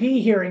UAP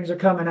hearings are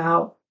coming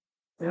out.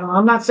 You know,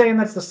 I'm not saying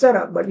that's the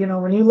setup, but you know,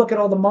 when you look at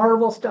all the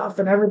Marvel stuff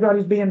and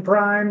everybody's being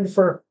primed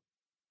for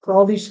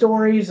all these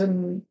stories,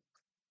 and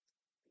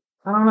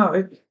I don't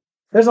know,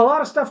 there's a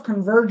lot of stuff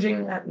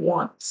converging at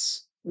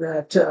once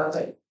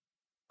that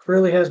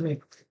really has me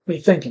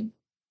thinking.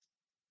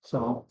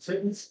 So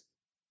Satan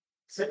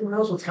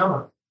knows what's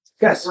coming.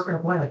 yes, We're gonna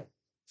plan it.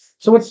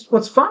 so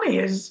what's funny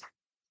is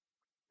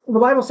the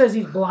Bible says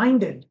he's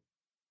blinded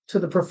to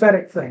the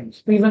prophetic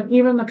things,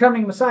 even the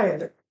coming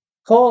Messiah.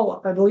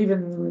 Paul, I believe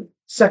in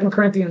 2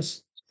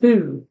 Corinthians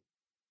 2,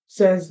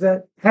 says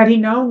that had he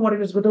known what he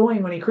was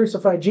doing when he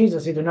crucified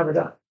Jesus, he'd have never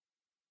done it.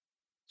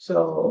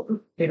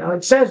 So, you know,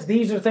 it says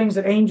these are things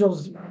that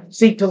angels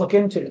seek to look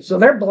into. So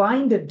they're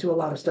blinded to a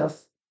lot of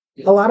stuff.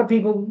 A lot of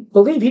people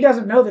believe he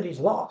doesn't know that he's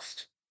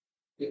lost.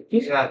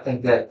 I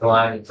think that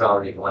blinding's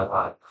already going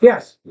on.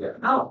 Yes. Yeah.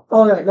 Oh,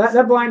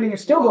 that blinding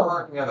is still going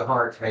on. On the other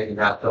heart, maybe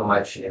not so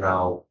much, you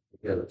know,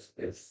 because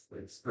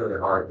it's really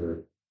hard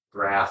to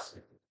grasp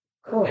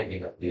the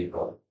thinking of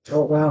people.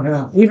 Oh, wow,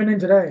 yeah. Even in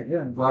today,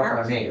 yeah. Well,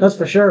 I mean, That's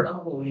for sure.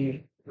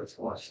 unbelievable. It's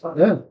watched.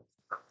 Yeah.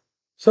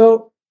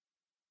 So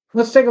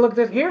let's take a look at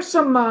this. Here's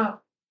some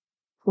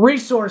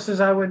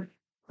resources I would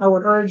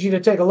urge you to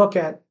take a look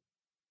at.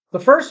 The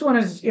first one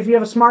is if you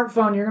have a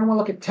smartphone, you're going to want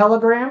to look at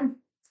Telegram.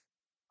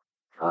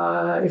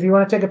 If you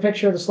want to take a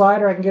picture of the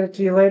slider, I can get it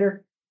to you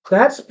later.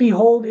 That's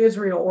Behold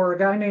Israel, or a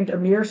guy named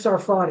Amir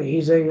Sarfati.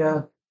 He's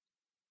a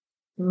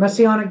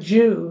Messianic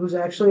Jew who's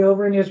actually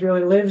over in Israel.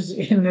 He lives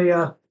in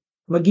the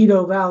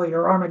Megiddo Valley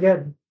or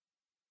Armageddon.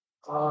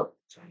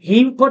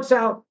 He puts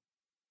out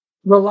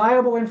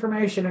reliable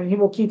information, and he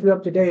will keep you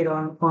up to date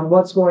on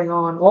what's going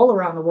on all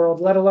around the world,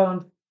 let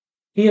alone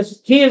he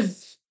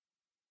is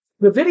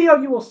the video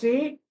you will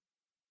see,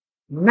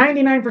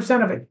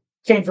 99% of it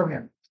came from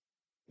him.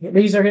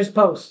 These are his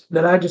posts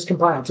that I just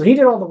compiled. So he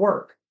did all the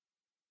work.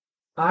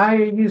 I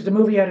used a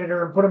movie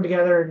editor and put them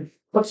together and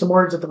put some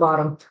words at the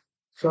bottom.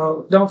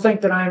 So don't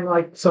think that I'm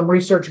like some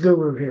research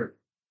guru here.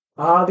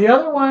 The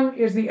other one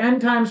is the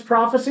End Times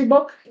Prophecy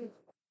book.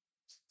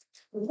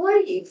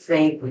 What do you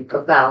think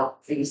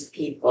about these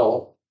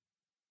people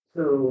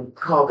who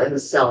call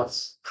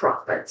themselves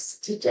prophets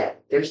today?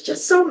 There's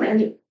just so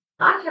many.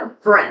 I have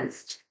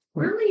friends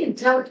really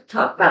intelligent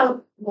talk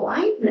about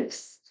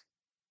blindness.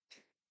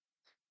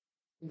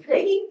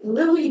 They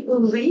really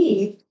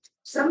believe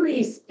some of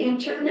these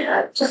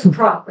internet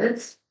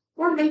prophets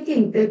were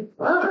making big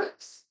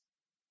bucks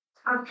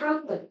on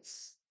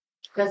prophets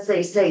because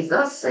they say,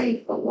 "Thus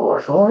saith the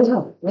Lord."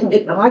 Oh,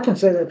 yeah. Well, I can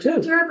say that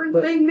too. To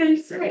everything they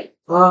say.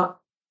 Well,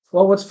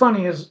 what's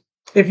funny is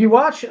if you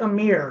watch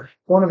Amir,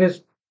 one of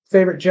his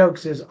favorite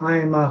jokes is,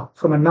 "I'm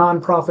from a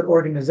non-profit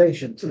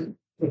organization."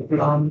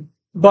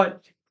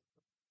 But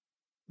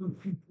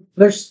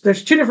there's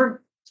two different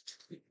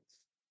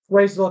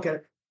ways to look at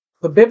it.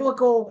 The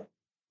biblical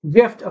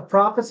gift of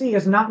prophecy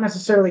is not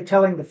necessarily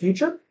telling the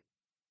future.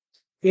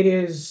 It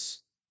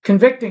is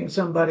convicting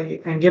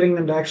somebody and getting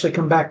them to actually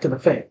come back to the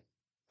faith.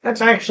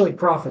 That's actually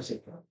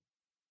prophecy.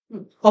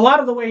 A lot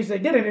of the ways they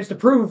did it is to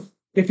prove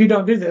if you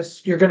don't do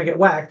this, you're going to get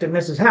whacked, and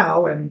this is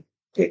how, and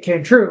it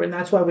came true, and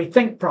that's why we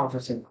think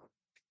prophecy.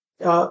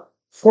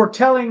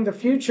 Foretelling the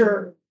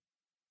future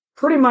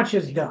pretty much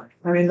is done.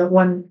 I mean,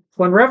 when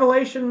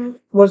Revelation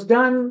was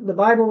done, the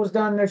Bible was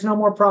done, there's no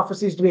more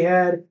prophecies to be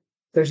had.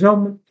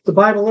 The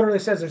Bible literally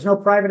says there's no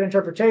private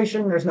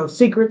interpretation, there's no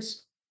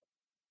secrets.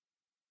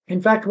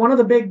 In fact, one of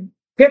the big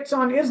hits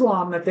on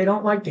Islam that they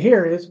don't like to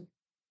hear is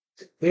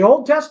the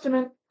Old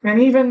Testament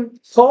and even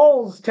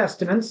Paul's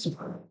testaments. In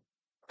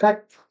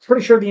fact, I'm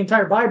pretty sure the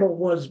entire Bible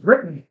was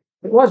written.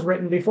 It was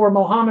written before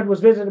Muhammad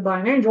was visited by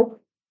an angel.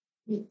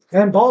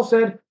 And Paul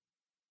said,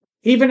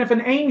 even if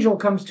an angel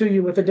comes to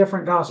you with a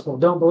different gospel,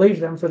 don't believe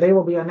them, for they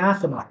will be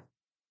anathema.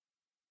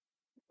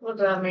 What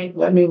does that mean?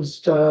 That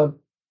means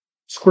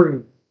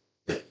screwed.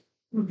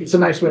 It's a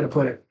nice way to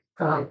put it.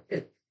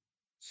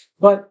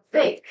 But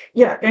Fake.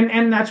 yeah,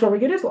 and that's where we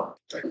get Islam.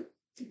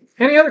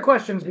 Any other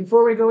questions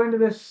before we go into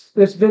this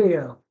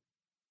video?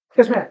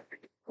 Yes, ma'am.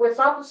 With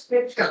all the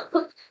scripture,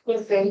 you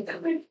think,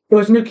 It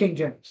was New King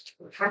James.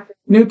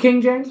 New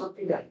King James?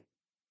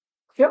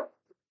 Yep.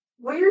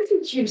 where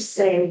did you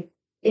say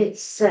it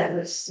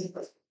says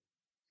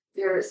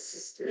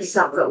there's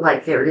something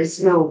like there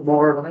is no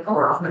more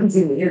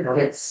prophecy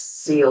it's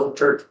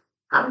sealed, or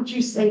how did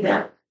you say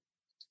that?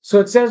 So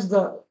it says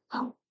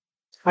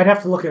I'd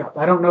have to look it up.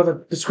 I don't know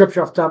the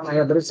scripture off the top of my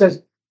head, but it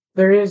says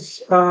there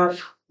is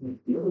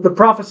the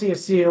prophecy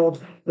is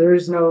sealed. There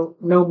is no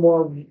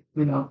more,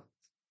 no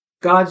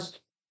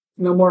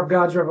more of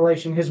God's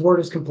revelation. His word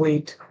is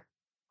complete.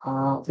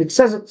 It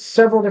says it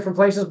several different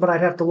places, but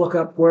I'd have to look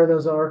up where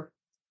those are.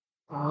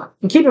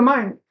 And keep in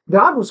mind,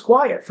 God was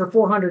quiet for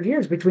 400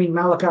 years between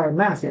Malachi and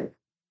Matthew.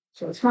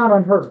 So it's not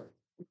unheard of.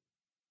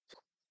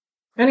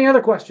 Any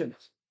other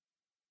questions?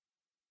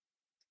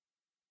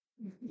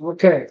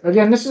 Okay,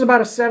 again, this is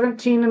about a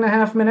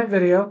 17.5-minute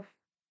video.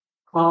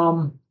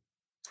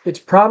 It's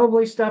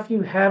probably stuff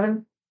you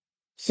haven't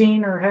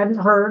seen or hadn't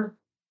heard.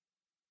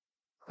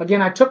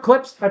 Again, I took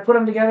clips, I put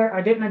them together.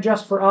 I didn't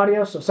adjust for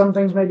audio, so some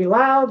things may be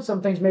loud,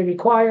 some things may be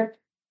quiet.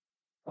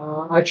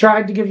 I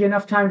tried to give you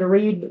enough time to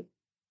read, but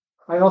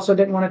I also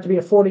didn't want it to be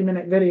a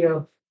 40-minute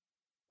video,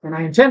 and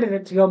I intended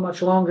it to go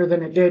much longer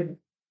than it did.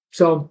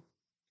 So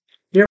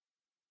here.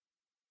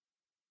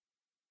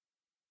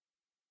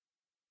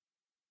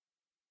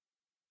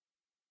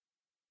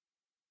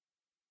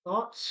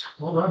 Thoughts?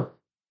 Hold on.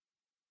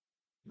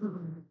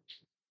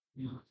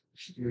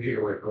 You're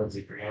here with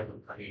Lindsey Graham.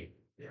 I mean,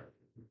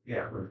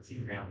 yeah, Lindsey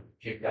Graham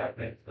kicked that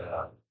thing.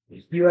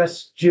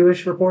 U.S.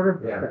 Jewish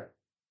reporter?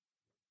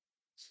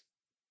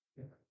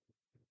 Yeah.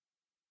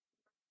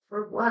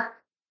 For what?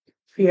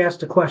 He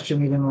asked a question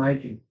he didn't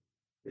like.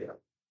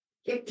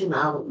 Kicked him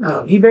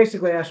out. He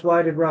basically asked,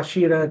 why did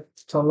Rashida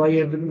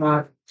Tlaib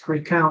not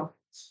recount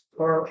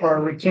or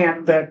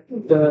recant that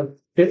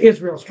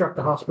Israel struck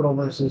the hospital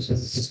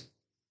versus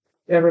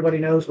everybody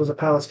knows was a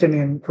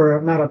Palestinian,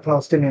 or not a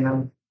Palestinian,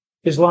 an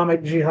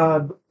Islamic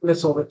Jihad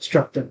missile that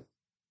struck the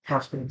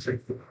hospital.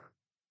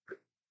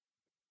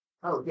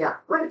 Oh, yeah.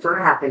 Whatever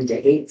happened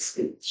to hate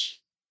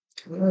speech?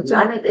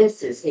 None of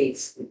this is hate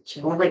speech.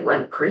 Only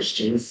when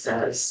Christian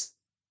says,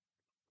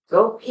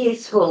 go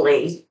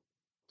peacefully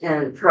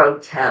and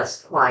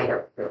protest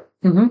quietly.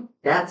 Mm-hmm.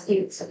 That's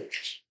hate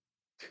speech.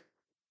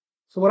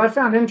 So what I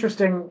found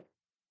interesting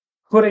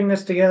putting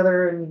this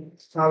together and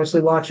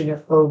obviously watching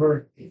it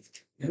over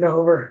and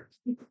over,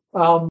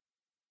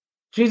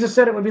 Jesus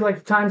said it would be like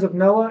the times of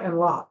Noah and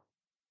Lot.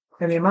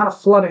 And the amount of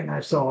flooding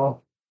I saw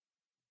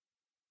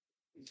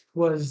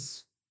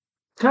was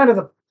kind of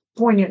the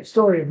poignant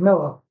story of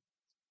Noah.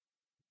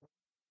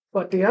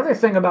 But the other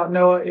thing about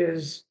Noah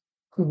is,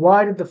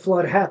 why did the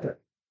flood happen?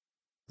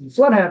 The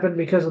flood happened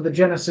because of the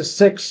Genesis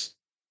 6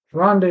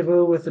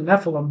 rendezvous with the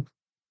Nephilim,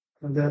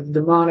 the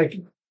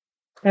demonic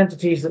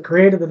entities that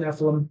created the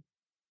Nephilim.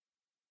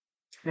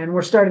 And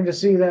we're starting to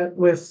see that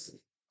with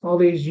all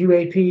these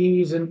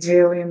UAPs and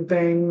alien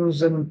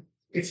things. And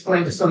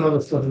Explain to some of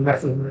us what the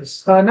Nephilim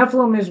is.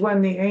 Nephilim is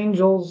when the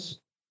angels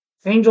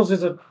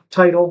is a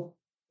title.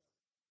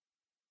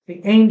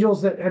 The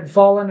angels that had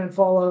fallen and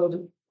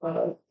followed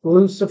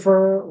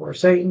Lucifer or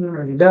Satan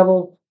or the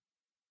devil,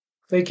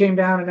 they came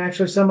down, and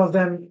actually some of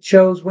them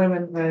chose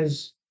women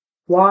as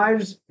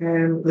wives,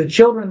 and the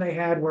children they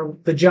had were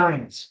the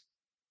giants,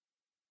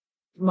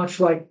 much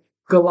like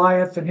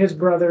Goliath and his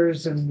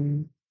brothers,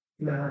 and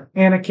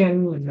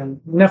Anakin and the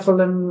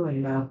Nephilim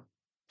and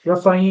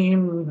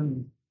Rephaim.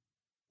 And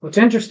what's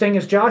interesting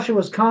is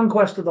Joshua's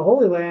conquest of the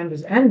Holy Land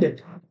is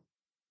ended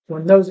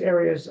when those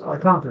areas are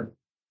conquered.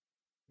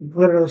 It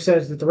literally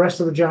says that the rest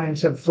of the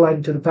giants have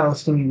fled to the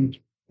Palestinian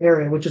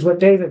area, which is what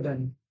David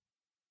then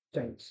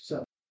thinks.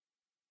 So,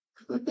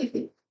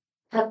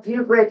 Have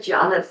you read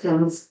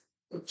Jonathan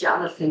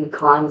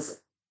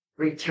Cahn's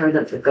Return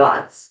of the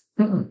Gods?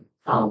 mm-mm.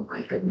 Oh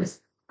my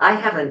goodness. I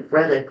haven't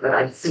read it, but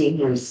I've seen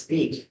him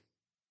speak.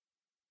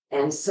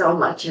 And so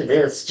much of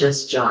this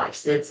just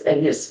jives. It's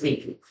in his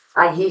speaking.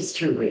 He's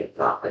truly a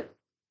prophet.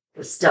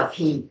 The stuff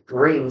he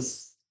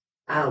brings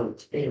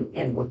out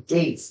and with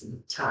dates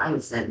and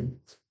times, and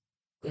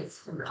it's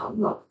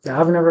phenomenal. Yeah,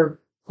 I've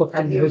never looked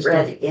Have into you his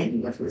read stuff.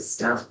 any of his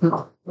stuff?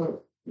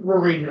 We're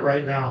reading it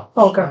right now.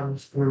 Okay.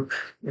 This group,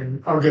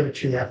 and I'll give it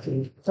to you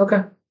after.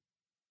 Okay.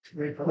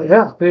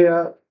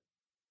 Yeah.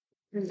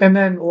 And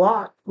then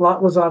Lot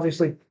was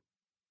obviously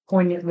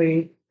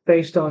poignantly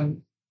based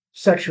on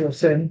sexual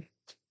sin.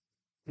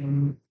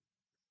 And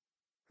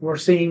we're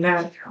seeing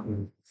that.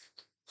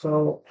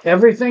 So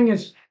everything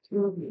is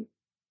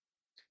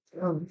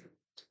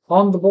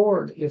on the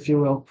board, if you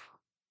will.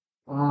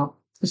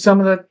 Some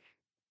of the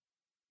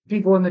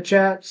people in the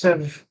chats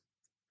have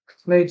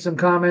made some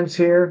comments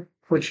here,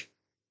 which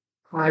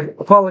I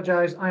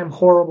apologize. I am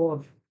horrible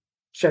of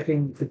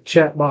checking the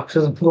chat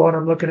boxes when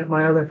I'm looking at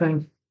my other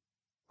thing.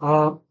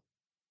 But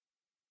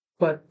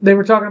they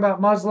were talking about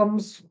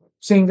Muslims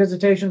seeing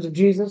visitations of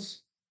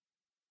Jesus.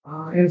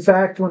 In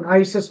fact, when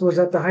ISIS was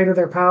at the height of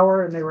their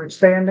power and they were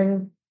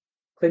expanding,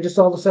 they just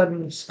all of a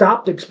sudden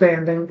stopped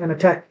expanding and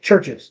attacked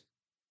churches.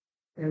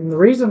 And the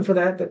reason for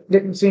that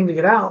didn't seem to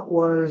get out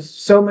was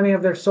so many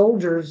of their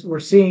soldiers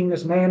were seeing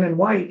this man in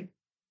white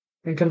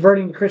and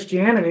converting to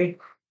Christianity.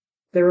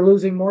 They were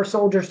losing more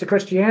soldiers to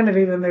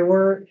Christianity than they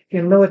were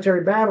in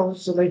military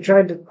battles. So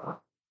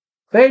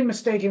they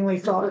mistakenly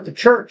thought that the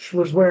church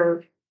was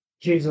where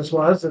Jesus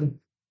was. And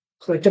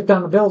so they took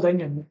down the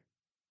building and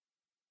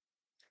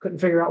couldn't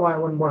figure out why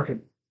it wasn't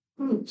working.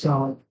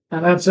 So,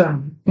 and that's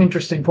an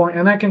interesting point.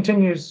 And that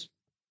continues,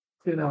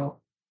 to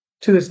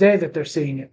this day that they're seeing it.